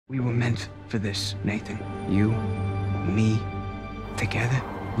We were meant for this, Nathan. You, me, together.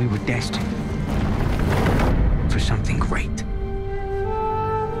 We were destined for something great.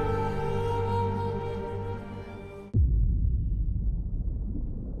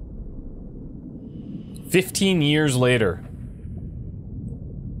 "15 years later.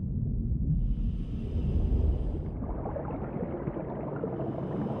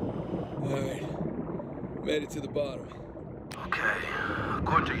 Alright. Made it to the bottom. Okay.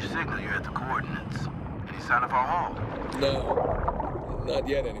 According to your signal, you're at the coordinates. Any sign of our haul? No. Not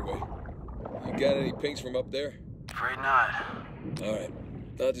yet, anyway. You got any pings from up there? Afraid not. Alright.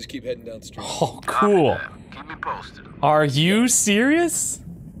 I'll just keep heading down the street. Oh, cool. Keep me posted. Are you serious?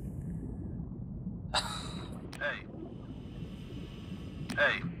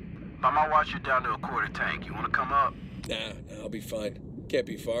 Hey, by my watch, you're down to a quarter tank. You want to come up? Nah, I'll be fine. Can't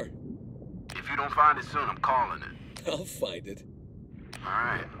be far. If you don't find it soon, I'm calling it. I'll find it.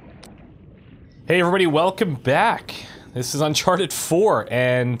 Alright. Hey everybody, welcome back. This is Uncharted 4,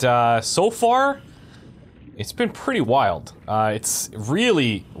 and so far, it's been pretty wild. It's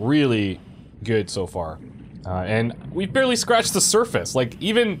really, really good so far. And we've barely scratched the surface. Like,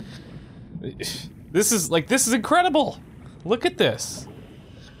 even... This is incredible! Look at this.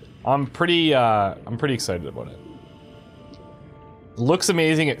 I'm pretty excited about it. It looks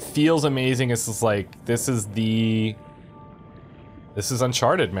amazing, it feels amazing, it's just like, this is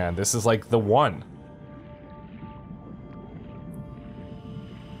Uncharted, man. This is like the one.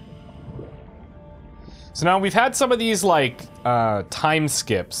 So now we've had some of these like time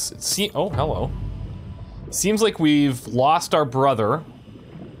skips. Oh, hello. Seems like we've lost our brother.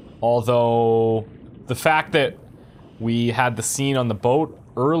 Although the fact that we had the scene on the boat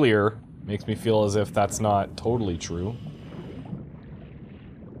earlier makes me feel as if that's not totally true.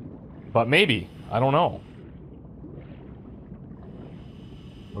 But maybe. I don't know.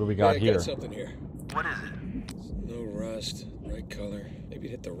 What do we got here? I got something here. What is it? No rust, right color. Maybe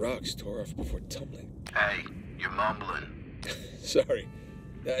it hit the rocks, tore off before tumbling. Hey, you're mumbling. Sorry.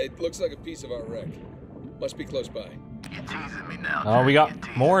 It looks like a piece of our wreck. Must be close by. You're teasing me now. Oh, we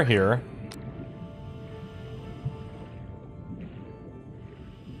got more here.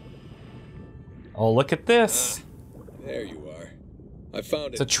 Oh, look at this. There you are. I found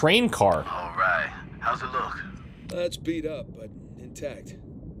it. It's a train car. All right. How's it look? It's beat up, but intact.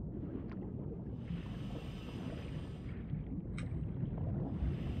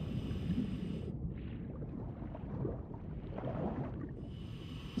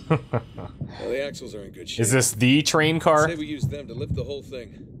 Well, the axles are in good shape. Is this the train car? Say we use them to lift the whole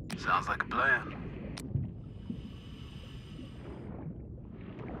thing. Sounds like a plan.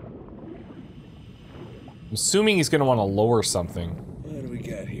 I'm assuming he's gonna want to lower something. What do we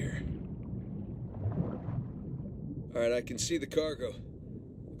got here? Alright, I can see the cargo.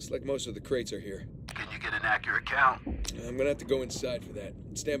 Looks like most of the crates are here. Can you get an accurate count? I'm gonna have to go inside for that.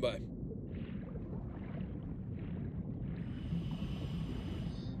 Stand by.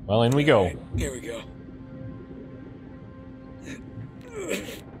 Well, in we go. Right, here we go.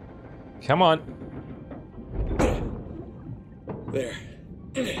 Come on. There.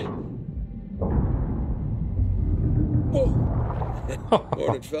 Whoa!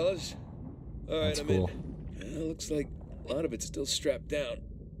 Morning, fellas. Alright, That's I'm cool. in. Looks like a lot of it's still strapped down.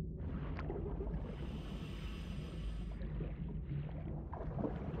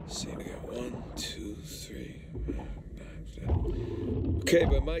 Let's see, we got 1, 2, 3, 4, 5, 6. Okay,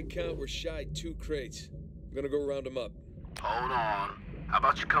 by my count, we're shy 2 crates. I'm gonna go round them up. Hold on. How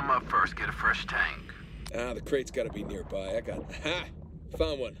about you come up first, get a fresh tank? The crate's gotta be nearby. I got... Ha!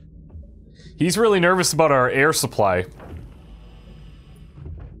 Found one. He's really nervous about our air supply.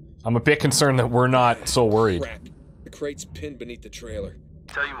 I'm a bit concerned that we're not so worried. Crap. The crate's pinned beneath the trailer.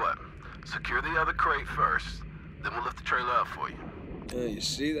 Tell you what, secure the other crate first, then we'll lift the trailer up for you. You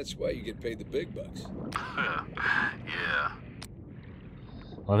see, that's why you get paid the big bucks. Yeah.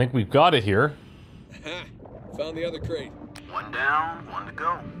 Well, I think we've got it here. Ha! Found the other crate. One down, one to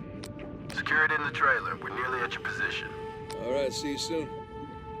go. Secure it in the trailer. We're nearly at your position. Alright, see you soon.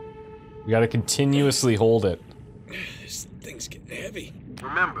 We gotta continuously hold it. This thing's getting heavy.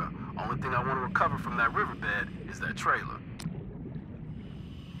 Remember, only thing I want to recover from that riverbed is that trailer.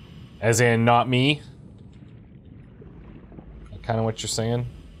 As in, not me? Kind of what you're saying?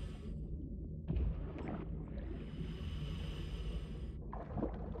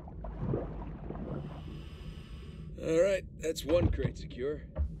 Alright, that's one crate secure.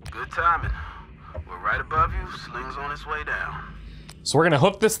 Good timing. We're right above you, sling's on its way down. So we're gonna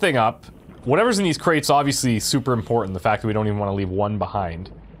hook this thing up. Whatever's in these crates obviously super important, the fact that we don't even want to leave one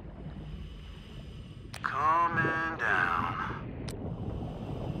behind. Coming down.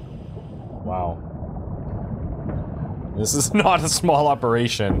 Wow. This is not a small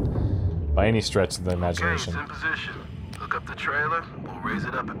operation by any stretch of the imagination. Okay, it's in position. Hook up the trailer, we'll raise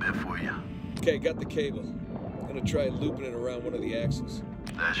it up a bit for you. Okay, got the cable. Gonna try looping it around one of the axles.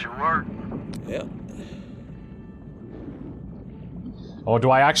 That should work. Yeah. Oh,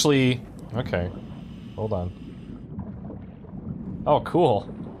 do I actually... Okay. Hold on. Oh, cool.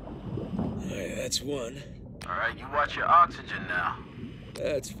 Alright, that's one. Alright, you watch your oxygen now.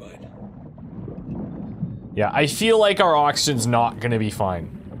 That's fine. Yeah, I feel like our oxygen's not gonna be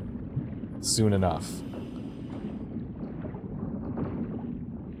fine. Soon enough.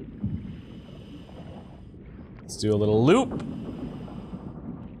 Let's do a little loop.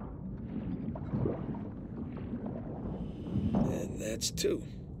 And that's two.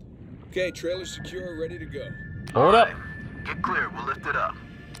 Okay, trailer secure, ready to go. Hold up. Get clear, we'll lift it up.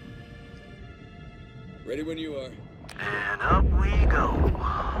 Ready when you are. And up we go.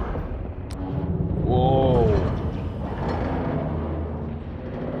 Whoa.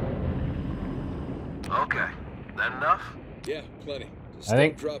 Okay, that enough? Yeah, plenty. Just I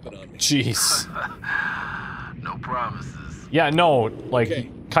think- stop dropping on me. Jeez. No promises. Yeah, no, like,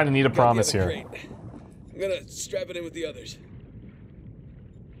 Okay. kind of need a Got the promise other here. crate. I'm gonna strap it in with the others.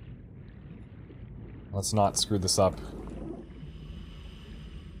 Let's not screw this up.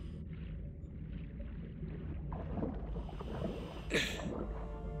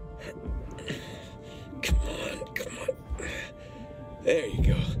 Come on, come on. There you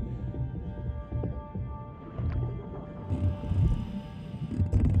go.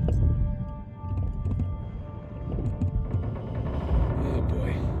 Oh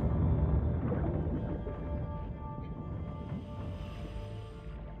boy.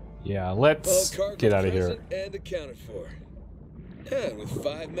 Yeah, let's All cargo get out of here. present and accounted for. And with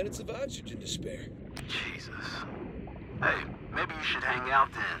 5 minutes of oxygen to spare. Jesus. Hey, maybe you should hang out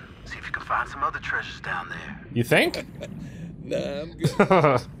then. See if you can find some other treasures down there. You think? Nah, I'm good.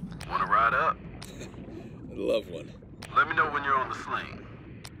 Wanna ride up? I'd love one. Let me know when you're on the sling.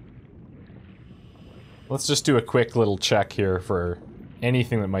 Let's just do a quick little check here for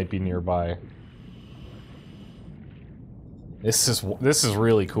anything that might be nearby. This is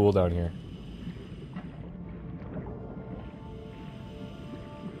really cool down here.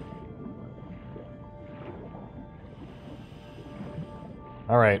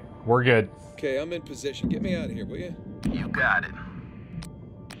 All right, we're good. Okay, I'm in position. Get me out of here, will you? You got it.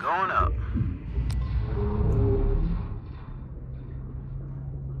 Going up.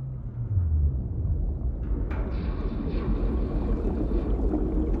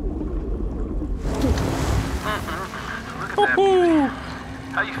 Look at that beauty.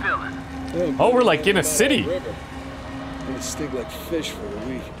 How you feeling? Oh, we're like in a Come out of city. the river. Gonna stink like fish for a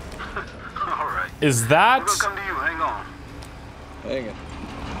week. All right. Is We're that gonna come to you. Hang on. Hang on.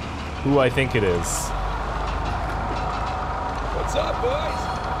 who I think it is? What's up, boys?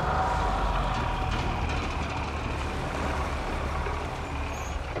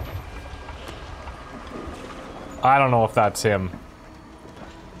 I don't know if that's him.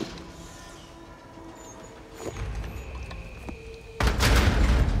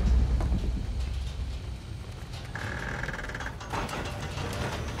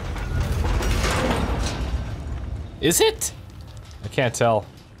 Is it? I can't tell.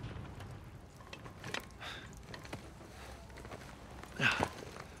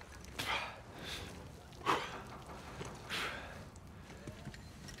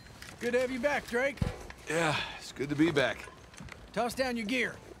 Good to have you back, Drake. Yeah, it's good to be back. Toss down your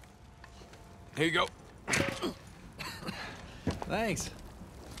gear. Here you go. Thanks.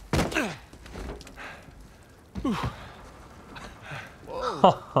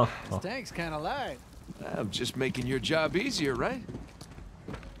 Whoa, this tank's kind of light. I'm just making your job easier, right?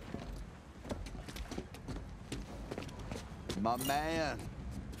 My man.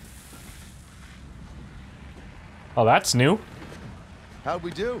 Oh, that's new. How'd we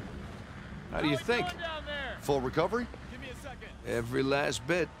do? How do you think? Full recovery? Every last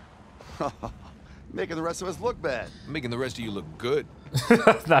bit. Making the rest of us look bad. Making the rest of you look good.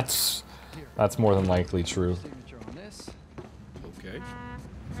 That's more than likely true. Signature on this. Okay.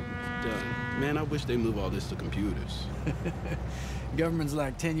 Done. Man, I wish they move all this to computers. Government's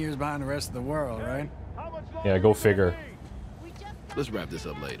like 10 years behind the rest of the world, right? Yeah, go figure. Let's wrap this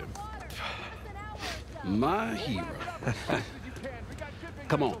up later. My hero.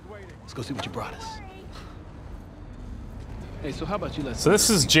 Come on. Let's go see what you brought us. Hey, so how about you let So this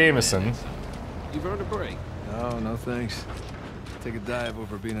is Jameson. You've earned a break. No thanks. Take a dive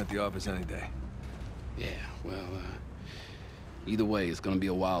over being at the office any day. Yeah, well, either way, it's gonna be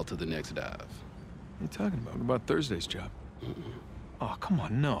a while to the next dive. What are you talking about? What about Thursday's job? Oh, come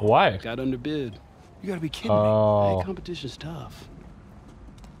on, no. Why? Got underbid. You gotta be kidding me. Oh. Hey, competition's tough.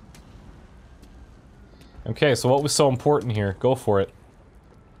 Okay, so what was so important here? Go for it.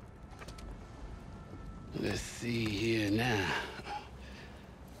 Let's see here now.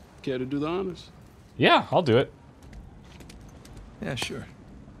 Care to do the honors? Yeah, I'll do it. Yeah, sure.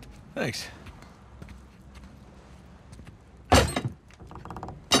 Thanks.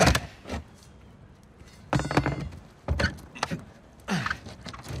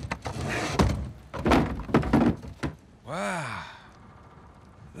 Wow.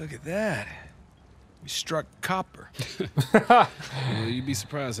 Look at that. We struck copper. Well, you'd be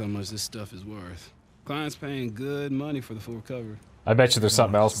surprised how much this stuff is worth. Client's paying good money for the full recovery. I bet you there's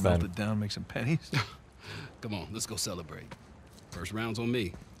something else Just melt then. it down, make some pennies. Come on, let's go celebrate. First round's on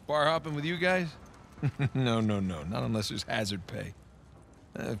me. Bar hopping with you guys? No. Not unless there's hazard pay.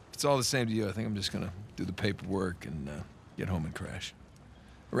 If it's all the same to you, I think I'm just gonna do the paperwork and get home and crash.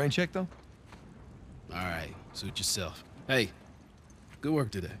 A rain check, though? All right, suit yourself. Hey, good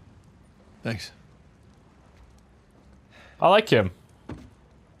work today. Thanks. I like him.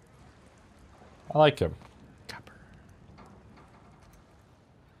 I like him. Copper.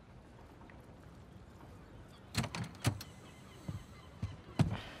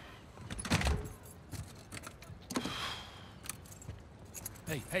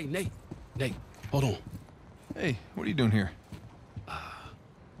 Hey, Nate. Nate, hold on. Hey, what are you doing here? I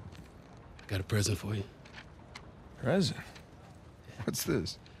got a present for you. Present? What's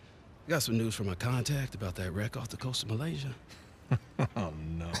this? Got some news from my contact about that wreck off the coast of Malaysia. Oh,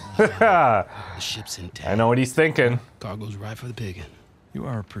 no. The ship's intact. I know what he's thinking. Cargo's right for the picking. You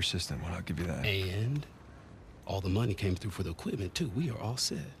are a persistent one, I'll give you that. And all the money came through for the equipment, too. We are all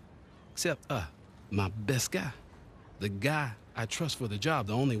set. Except, my best guy. The guy I trust for the job,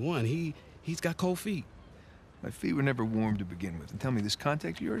 the only one. He's got cold feet. My feet were never warm to begin with. And tell me, this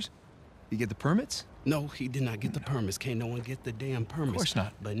contact of yours? You get the permits? No, he did not get the permits. Can't no one get the damn permits. Of course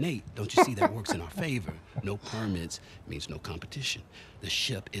not. But Nate, don't you see that works in our favor? No permits means no competition. The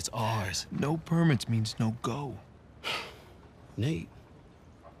ship is ours. No permits means no go. Nate,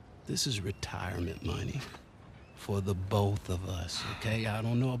 this is retirement money for the both of us, okay? I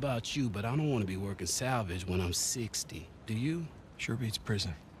don't know about you, but I don't want to be working salvage when I'm 60. Do you? Sure beats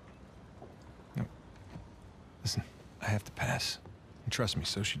prison. No. Listen, I have to pass. And trust me,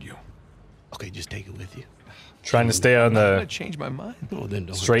 so should you. Okay, just take it with you. Trying to stay on I'm gonna the change my mind. No, then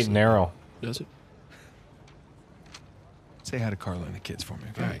don't. straight and narrow. Does it? Say hi to Carla and the kids for me,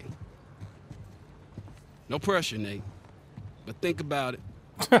 okay? All right. No pressure, Nate. But think about it.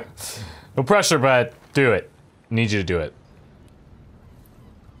 No pressure, but do it. Need you to do it.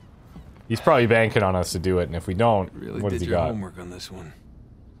 He's probably banking on us to do it, and if we don't, Really what has did he your got? homework on this one.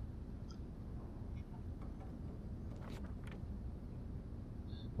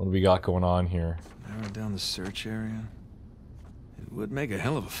 What do we got going on here? Narrow down the search area. It would make a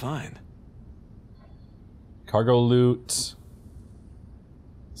hell of a find. Cargo loot.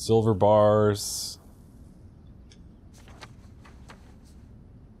 Silver bars.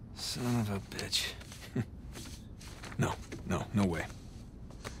 Son of a bitch. No way.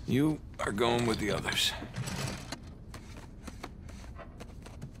 You are going with the others.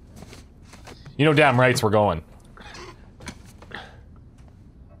 You know damn rights we're going.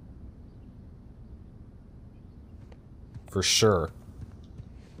 For sure.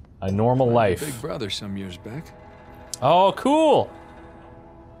 A normal life. Big Brother some years back. Oh, cool!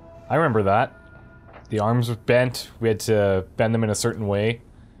 I remember that. The arms were bent. We had to bend them in a certain way.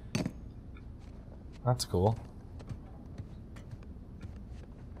 That's cool.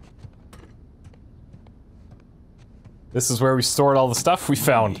 This is where we stored all the stuff we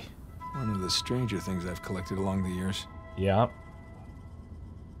found. One of the stranger things I've collected along the years. Yeah.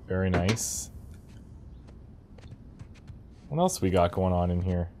 Very nice. What else we got going on in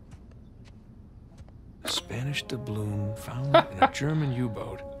here? A Spanish doubloon found in a German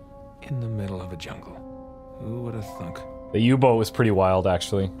U-boat in the middle of a jungle. Who would have thunk? The U-boat was pretty wild,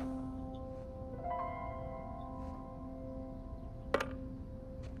 actually.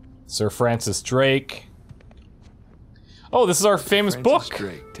 Sir Francis Drake. Oh, this is our famous Francis book.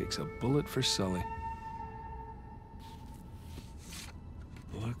 Drake takes a bullet for Sully.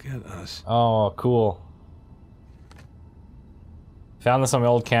 Look at us. Oh, cool. Found this on my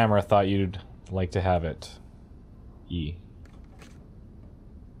old camera. Thought you'd like to have it. E.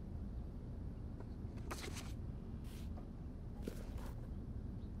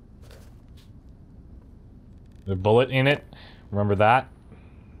 The bullet in it. Remember that?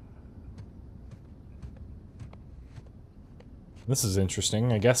 This is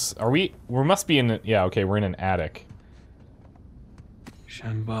interesting. I guess. Are we? We must be in. Yeah. Okay. We're in an attic.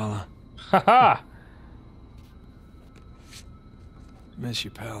 Shambhala. Haha! Miss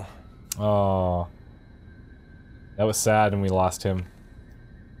you, pal. Oh. That was sad and we lost him.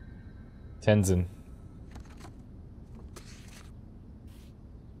 Tenzin.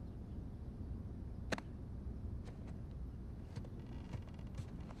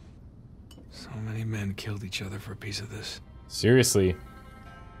 So many men killed each other for a piece of this. Seriously.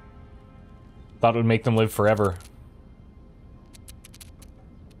 Thought it would make them live forever.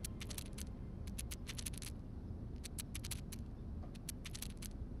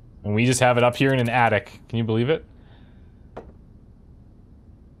 And we just have it up here in an attic. Can you believe it?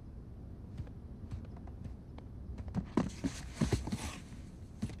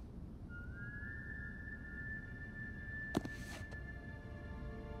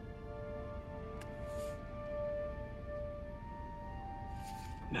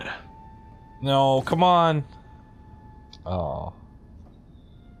 Nah. No, come on. Oh.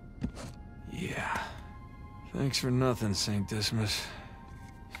 Yeah. Thanks for nothing, St. Dismas.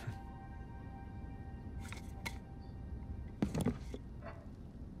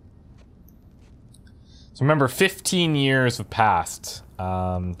 So remember, 15 years have passed.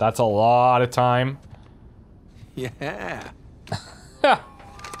 That's a lot of time. Yeah.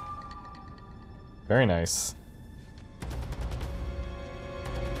 Very nice.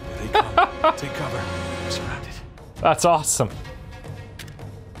 Here they come. Take cover. I'm surrounded. That's awesome.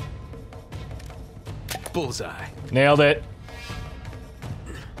 Bullseye. Nailed it.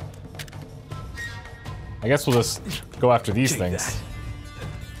 I guess we'll just go after these Take things. that.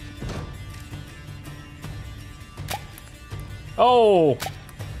 Oh!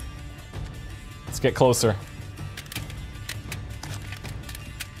 Let's get closer.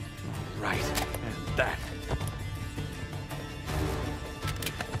 Right. And that.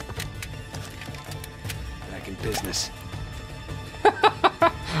 Back in business.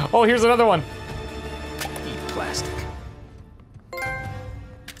 Oh, here's another one. Eat plastic.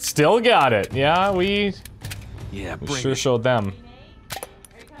 Still got it. Yeah, we Yeah, we bring sure it. showed them.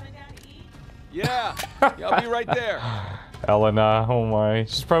 Yeah. I'll be right there. Elena, oh my.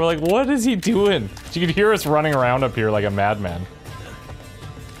 She's probably like, what is he doing? She could hear us running around up here like a madman.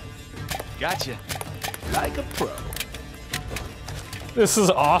 Gotcha. Like a pro. This is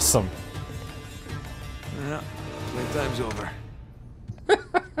awesome. Yeah. Playtime's over.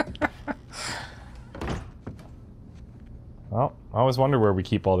 Well, I always wonder where we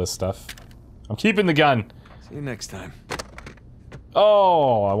keep all this stuff. I'm keeping the gun. See you next time.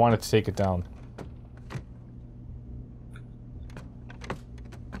 Oh, I wanted to take it down.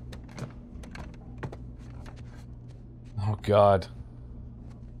 Oh god.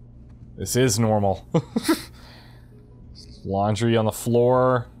 This is normal. Laundry on the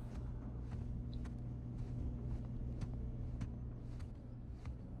floor.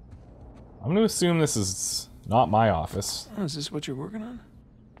 I'm gonna assume this is not my office. Oh, is this what you're working on?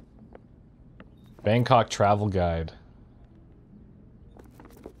 Bangkok travel guide.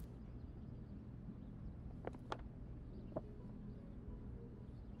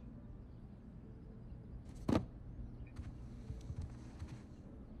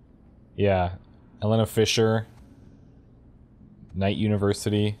 Yeah, Elena Fisher, Knight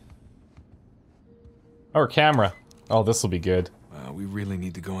University. Oh, camera. Oh, this will be good. Wow, we really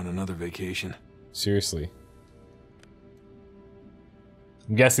need to go on another vacation. Seriously.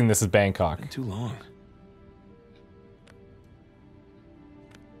 I'm guessing this is Bangkok. Been too long.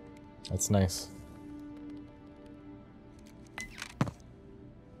 That's nice.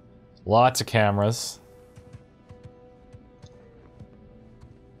 Lots of cameras.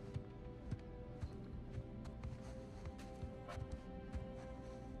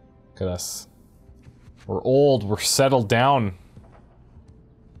 Look at us. We're old, we're settled down.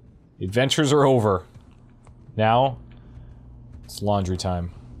 The adventures are over. Now, it's laundry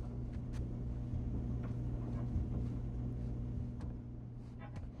time.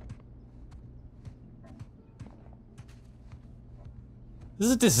 This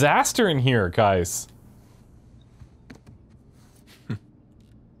is a disaster in here, guys.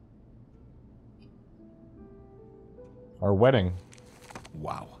 Our wedding.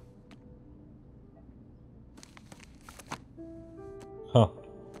 Wow. Huh.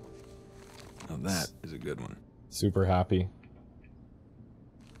 Now that is a good one. Super happy.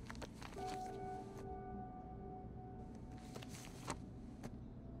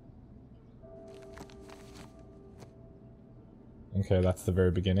 Okay, that's the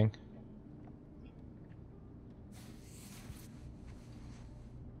very beginning.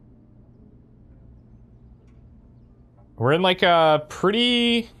 We're in like a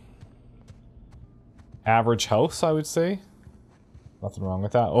pretty average house, I would say. Nothing wrong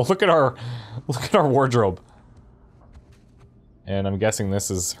with that. Oh, look at our wardrobe. And I'm guessing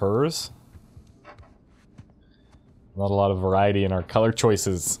this is hers. Not a lot of variety in our color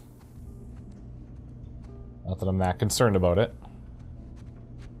choices. Not that I'm that concerned about it.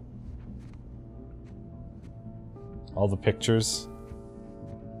 All the pictures.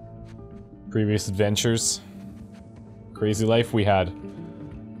 Previous adventures. Crazy life we had.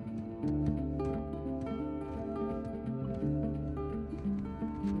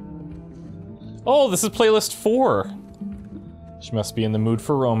 Oh, this is playlist 4. She must be in the mood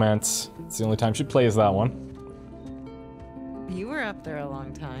for romance. It's the only time she plays that one. You were up there a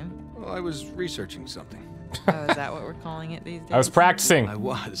long time. Well, I was researching something. Oh, is that what we're calling it these days? I was practicing. I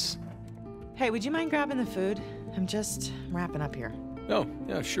was. Hey, would you mind grabbing the food? I'm just wrapping up here. Oh,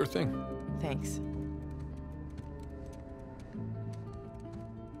 yeah, sure thing. Thanks.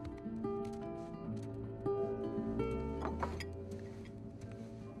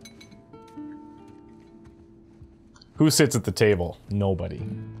 Who sits at the table? Nobody.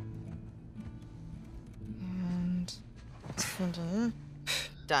 And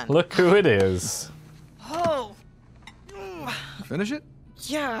done. Look who it is. Oh, Finish it?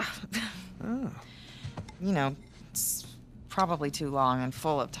 yeah. Oh. You know, it's probably too long and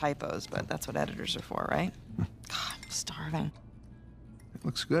full of typos, but that's what editors are for, right? God, I'm starving. It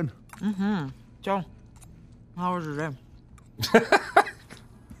looks good. Mm-hmm. Joe, how was your day?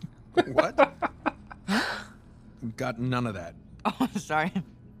 What? Got none of that. Oh, sorry.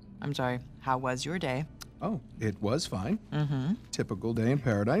 I'm sorry. How was your day? Oh, it was fine. Mm-hmm. Typical day in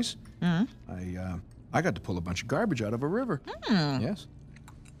paradise. Mm-hmm. I got to pull a bunch of garbage out of a river. Yes.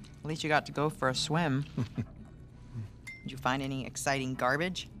 At least you got to go for a swim. Did you find any exciting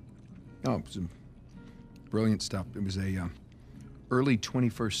garbage? Oh, it was some brilliant stuff. It was a early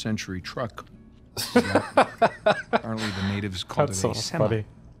 21st century truck. Apparently the natives called That's it so a semi. funny.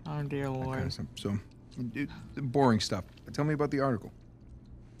 Oh, dear That kind Lord. of stuff. So, boring stuff. Tell me about the article.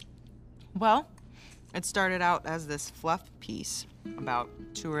 Well, it started out as this fluff piece about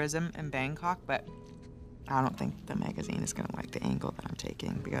tourism in Bangkok, but I don't think the magazine is going to like the angle that I'm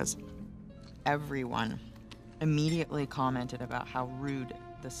taking because everyone immediately commented about how rude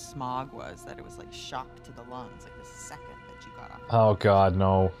the smog was, that it was like shock to the lungs, like the second that you got off. Oh god,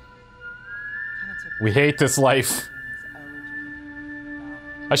 no. Kinda took We hate this life.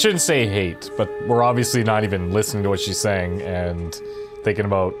 I shouldn't say hate, but we're obviously not even listening to what she's saying and thinking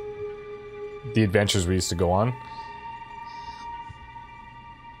about the adventures we used to go on.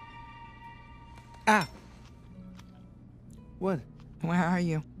 Ah! What? Where are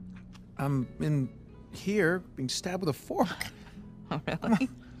you? I'm in here being stabbed with a fork. Oh, really?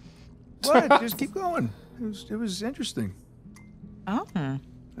 What? Just keep going. It was interesting. Oh, Yeah.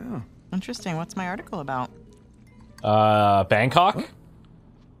 interesting. What's my article about? Bangkok?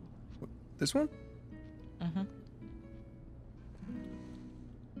 What? This one? Mm-hmm.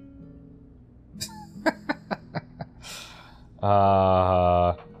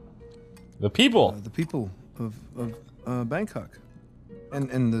 The people. The people of Bangkok,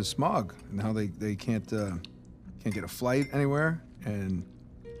 and the smog, and how they can't get a flight anywhere, and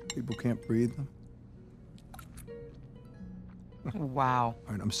people can't breathe. Wow.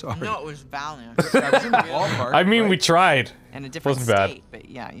 All right, I'm sorry. No, it was valiant. I was in the ballpark. I mean, right? we tried. In a different Wasn't bad. state, but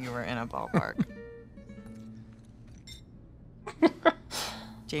yeah, you were in a ballpark.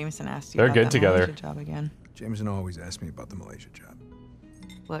 Jameson asked you They're about good that together. Malaysia job again. Jameson always asks me about the Malaysia job.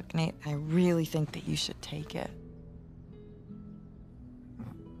 Look, Nate, I really think that you should take it.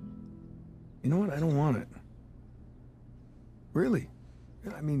 You know what? I don't want it. Really.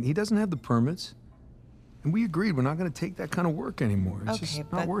 I mean, he doesn't have the permits. And we agreed we're not going to take that kind of work anymore. It's Okay, just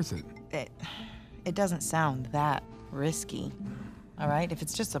not but worth it. It doesn't sound that risky. All right? If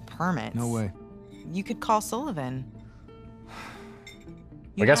it's just a permit. No way. You could call Sullivan.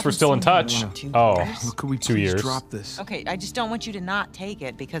 I guess we're still in touch. Oh, Look, could we 2 please years. drop this? Okay, I just don't want you to not take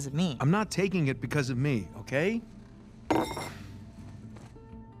it because of me. I'm not taking it because of me, okay? I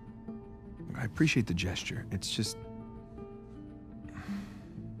appreciate the gesture. It's just...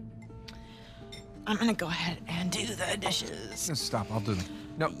 I'm gonna go ahead and do the dishes. Stop, I'll do them.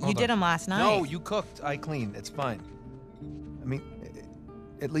 No, You did them last night. No, you cooked. I cleaned. It's fine. I mean,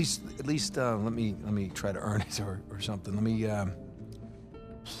 at least, let me try to earn it or something. Let me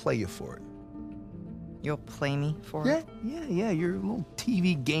play you for it. You'll play me for Yeah, it? yeah. Your little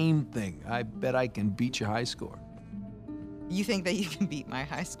TV game thing. I bet I can beat your high score. You think that you can beat my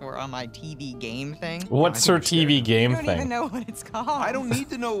high score on my TV game thing? What's her TV game I don't even thing? know what it's called. I don't need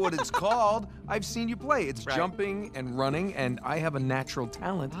to know what it's called. I've seen you play. It's Right. jumping and running, and I have a natural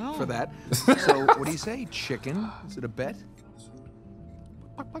talent Oh. for that. So, what do you say, chicken? Is it a bet?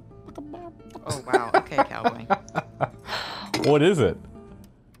 Oh, wow. Okay, cowboy. What is it?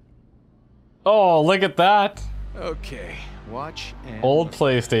 Oh, look at that. Okay, watch and... Old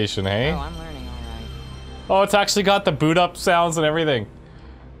PlayStation, hey? Oh, I'm learning all right. Oh, it's actually got the boot up sounds and everything.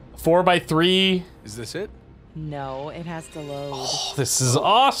 4x3. Is this it? No, it has to load. Oh, this is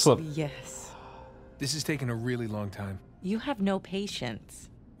awesome. Yes. This is taking a really long time. You have no patience.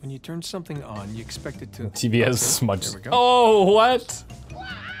 When you turn something on, you expect it to... TV has smudged. There we go. Oh, what?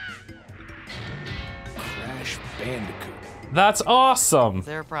 Crash Bandicoot. That's awesome. Is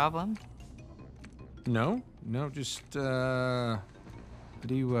there a problem? No, just, how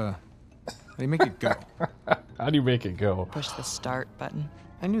do you make it go? How do you make it go? Push the start button.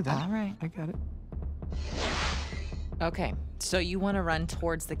 I knew that. All right. I got it. Okay, so you want to run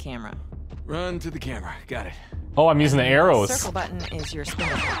towards the camera. Run to the camera. Got it. Oh, I'm using the arrows. Circle button is your spin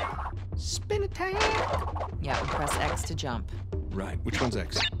attack. Spin attack. Yeah, press X to jump. Right. Which one's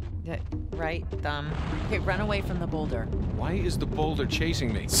X? Right thumb. Okay, run away from the boulder. Why is the boulder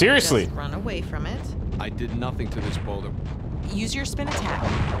chasing me? Seriously. Just run away from it. I did nothing to this boulder. Use your spin attack.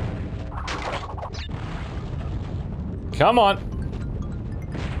 Come on.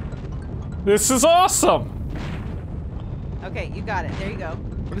 This is awesome. Okay, you got it. There you go.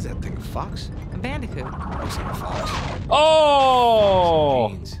 What is that thing, a fox? A bandicoot. Looks like a fox. Oh.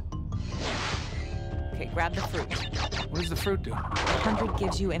 Beans. Okay, grab the fruit. What does the fruit do? 100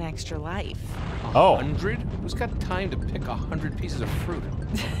 gives you an extra life. Oh. 100? Who's got time to pick 100 pieces of fruit?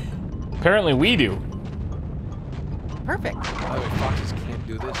 Apparently we do. Perfect. By the way, foxes can't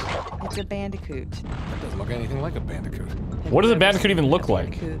do this. It's a bandicoot. That doesn't look anything like a bandicoot. What does a bandicoot even look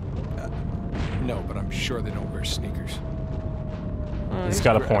like? No, but I'm sure they don't wear sneakers. He's These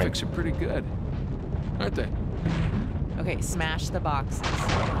got a point. graphics are pretty good, aren't they? Okay, smash the boxes.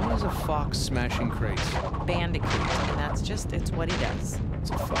 Why is a fox smashing crates? Bandicoot, and that's just, it's what he does. It's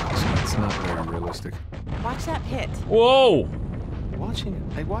a fox. It's not very realistic. Watch that pit. Whoa. Watching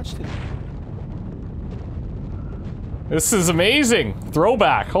it. I watched it. This is amazing.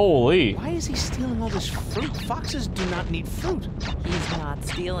 Throwback. Holy. Why is he stealing all this fruit? Foxes do not need fruit. He's not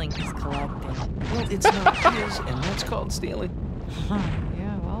stealing, he's collecting. Well, it's not his, and that's called stealing.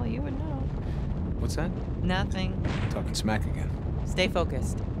 Yeah, well, you would know. What's that? Nothing. Talking smack again. Stay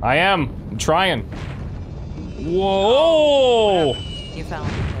focused. I am. I'm trying. Whoa. You fell in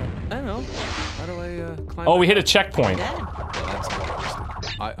the pit. I don't know. How do I climb? Oh, we back hit a checkpoint. Dead. Well, that's not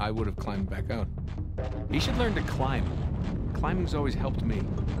realistic. I would have climbed back out. He should learn to climb. Climbing's always helped me.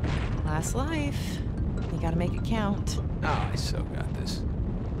 Last life. You gotta make it count. Ah, I so got this.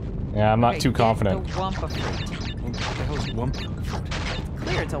 Yeah, I'm not Okay, too get confident. The wampa fruit. What the hell is wumpa fruit? It's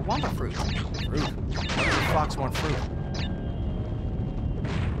clear, it's a wampa fruit. Fruit? Why does a fox want fruit?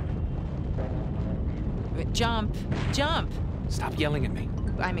 Jump, jump. Stop yelling at me.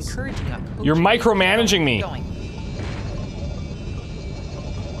 I'm encouraging you. I'm coaching You're you. micromanaging me. Keep going.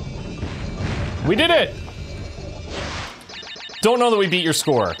 We did it. Don't know that we beat your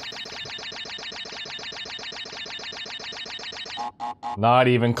score. Not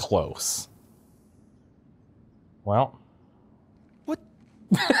even close. Well. What?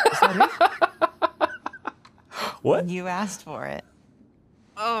 Is that it? What? You asked for it.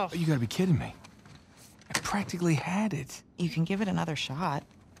 Oh, you gotta be kidding me. I practically had it. You can give it another shot.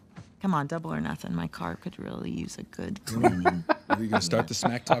 Come on, double or nothing. My car could really use a good cleaning. Are you gonna start the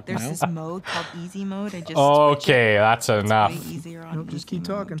smack talk There's now? this mode called easy mode. I just Okay, that's switch it. enough. It's way easier on No, just easy keep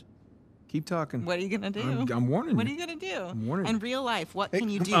mode. talking. Keep talking. What are you gonna do? I'm warning What you. are you gonna do? I'm warning you. In real life, what Hey, can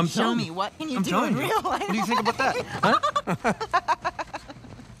you do? I'm Show telling me. you. What can you I'm do telling in you. real life? What do you think about that? Huh?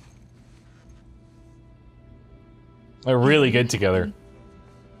 They're really good together.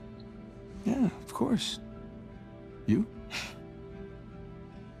 Yeah, of course. You?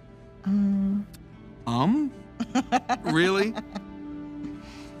 Really?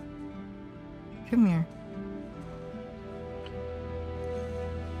 Come here.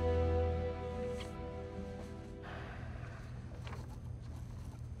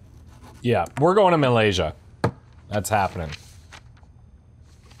 Yeah, we're going to Malaysia. That's happening.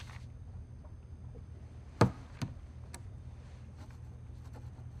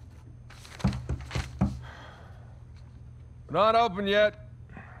 We're not open yet.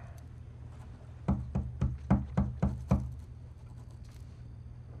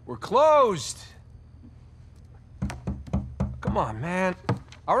 We're closed. Come on, man.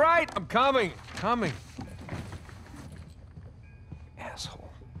 All right, I'm coming. Coming. Asshole.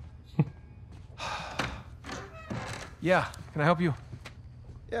 Yeah, can I help you?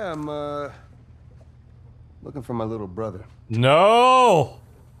 Yeah, I'm, looking for my little brother. No!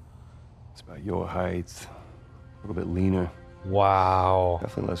 It's about your height, a little bit leaner. Wow.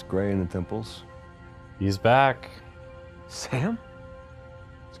 Definitely less gray in the temples. He's back. Sam?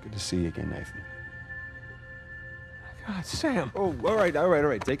 It's good to see you again, Nathan. God, Sam. Oh, all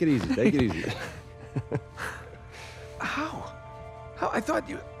right. Take it easy. Take it easy. How? I thought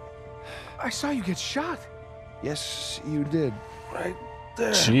you... I saw you get shot. Yes, you did. Right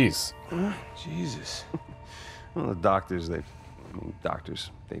there. Jeez. Jesus. Well, the doctors, they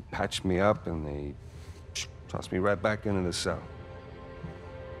patched me up and they tossed me right back into the cell.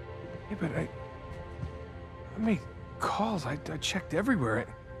 Yeah, but I made calls. I checked everywhere.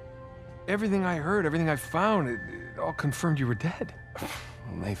 Everything I heard, everything I found, it all confirmed you were dead. Well,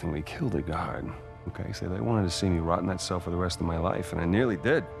 Nathan, we killed a guard. Okay, so they wanted to see me rot in that cell for the rest of my life, and I nearly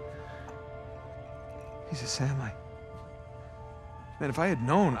did. Jesus, Sam, man, if I had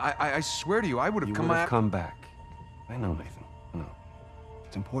known, I swear to you, I would have come out. You would have come back. I know, Nathan. I know.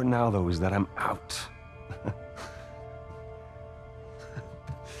 What's important now, though, is that I'm out.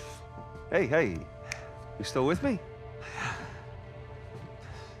 Hey, you still with me?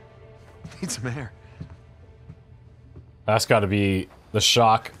 Need some air. That's got to be the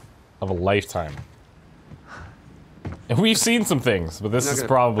shock of a lifetime. And we've seen some things, but this is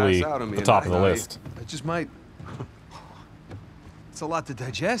probably the top of the list. I just might. It's a lot to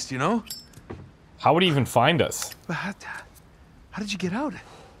digest, you know? How would he even find us? But how did you get out?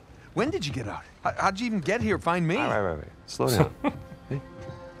 When did you get out? How'd you even get here? Find me? All right. Slow down. Hey,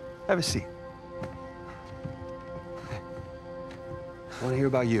 have a seat. I want to hear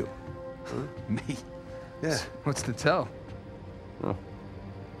about you. Huh? Me? Yeah. What's to tell? Well,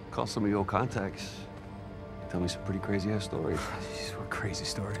 call some of your old contacts. Tell me some pretty crazy-ass stories. Jeez, what crazy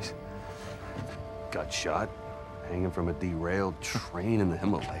stories. Got shot, hanging from a derailed train in the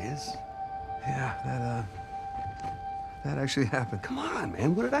Himalayas. Yeah, that actually happened. Come on,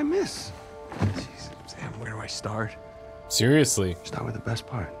 man, what did I miss? Jeez, Sam, where do I start? Seriously. Start with the best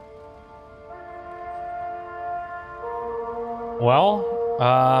part. Well,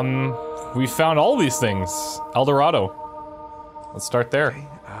 we found all these things. El Dorado. Let's start there. Okay,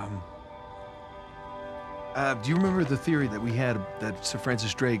 do you remember the theory that we had that Sir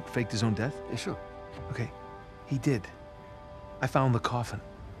Francis Drake faked his own death? Yeah, sure. Okay, he did. I found the coffin.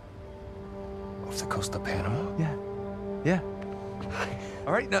 Off the coast of Panama? Yeah.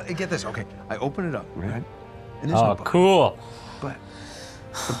 All right, now get this. Okay, I open it up, right? And there's Oh, no body. cool. But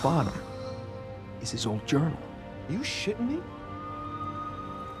the bottom is his old journal. Are you shitting me?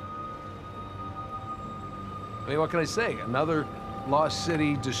 I mean, what can I say? Another lost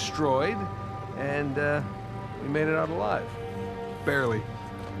city destroyed, and we made it out alive. Barely.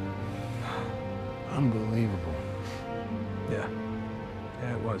 Unbelievable. Yeah,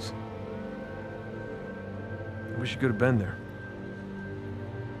 it was. I wish you could have been there.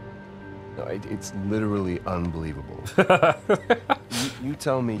 No, it's literally unbelievable. you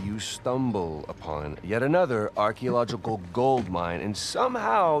tell me you stumble upon yet another archaeological gold mine, and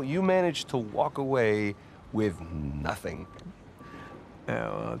somehow you manage to walk away with nothing. Yeah,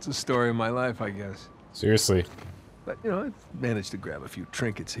 well, it's a story of my life, I guess. Seriously. But, you know, I managed to grab a few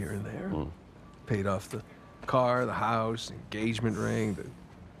trinkets here and there. Paid off the car, the house, engagement ring,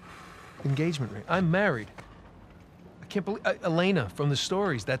 I'm married. I can't believe... Elena from the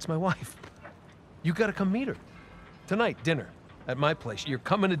stories, that's my wife. You gotta come meet her. Tonight, dinner, at my place. You're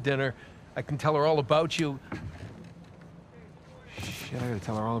coming to dinner. I can tell her all about you. Shit, I gotta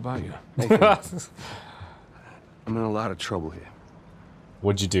tell her all about you. I'm in a lot of trouble here.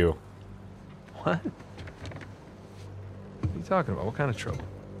 What'd you do? What? What are you talking about? What kind of trouble?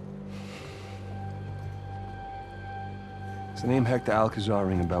 Does the name Hector Alcazar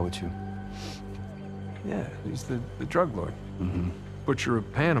ring a bell with you? Yeah, he's the drug lord. Mm-hmm. Butcher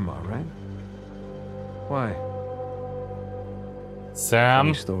of Panama, right? Why? Sam?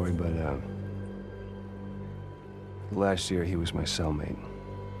 Funny story, but last year he was my cellmate.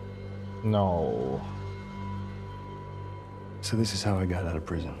 No. So this is how I got out of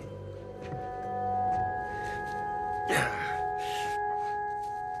prison.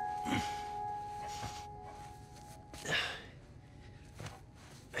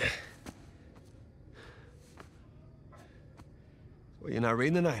 Well, you're not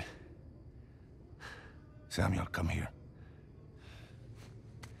reading tonight? Samuel, come here.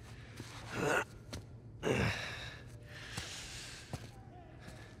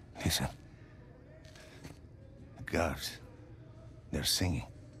 Listen. The guards, they're singing.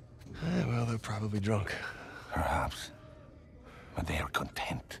 Well, they're probably drunk. Perhaps. But they are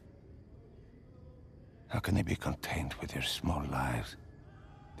content. How can they be content with their small lives?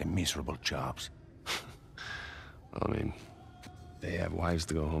 Their miserable jobs? I mean, they have wives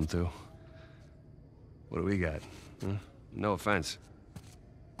to go home to. What do we got? Huh? No offense.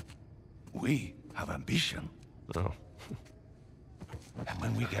 We have ambition. Oh. And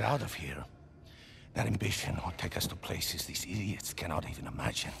when we get out of here, that ambition will take us to places these idiots cannot even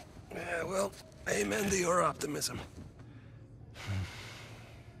imagine. Yeah, well, amen to your optimism.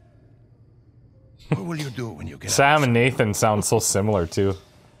 What will you do when you get Sam out? and Nathan sound so similar too.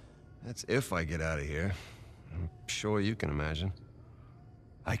 That's if I get out of here. I'm sure you can imagine.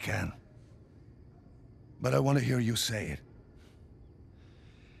 I can. But I want to hear you say it.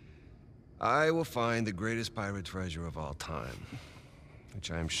 I will find the greatest pirate treasure of all time,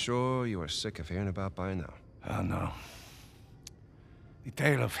 which I'm sure you are sick of hearing about by now. Oh, no. The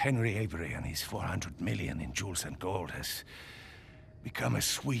tale of Henry Avery and his 400 million in jewels and gold has become a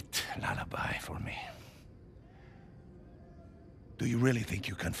sweet lullaby for me. Do you really think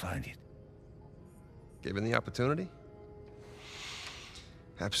you can find it? Given the opportunity?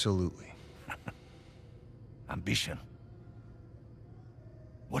 Absolutely. Ambition.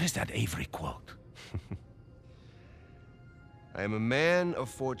 What is that Avery quote? I am a man of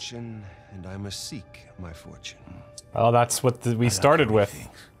fortune, and I must seek my fortune. Oh, that's what we started with.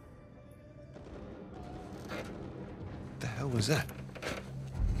 What the hell was that?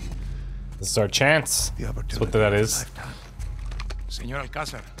 This is our chance. That's what that is. Señor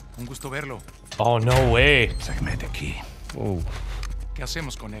Alcázar, un gusto verlo. Oh, no way. Sáqueme de aquí. Whoa. ¿Qué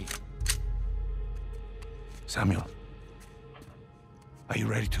hacemos con él? Samuel, are you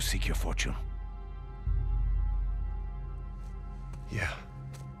ready to seek your fortune? Yeah.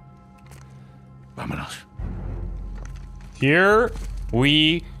 Vámonos. Here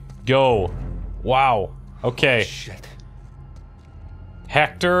we go. Wow. Okay. Shit.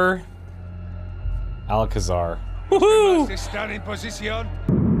 Hector Alcazar. Woohoo! ¿Están en posición?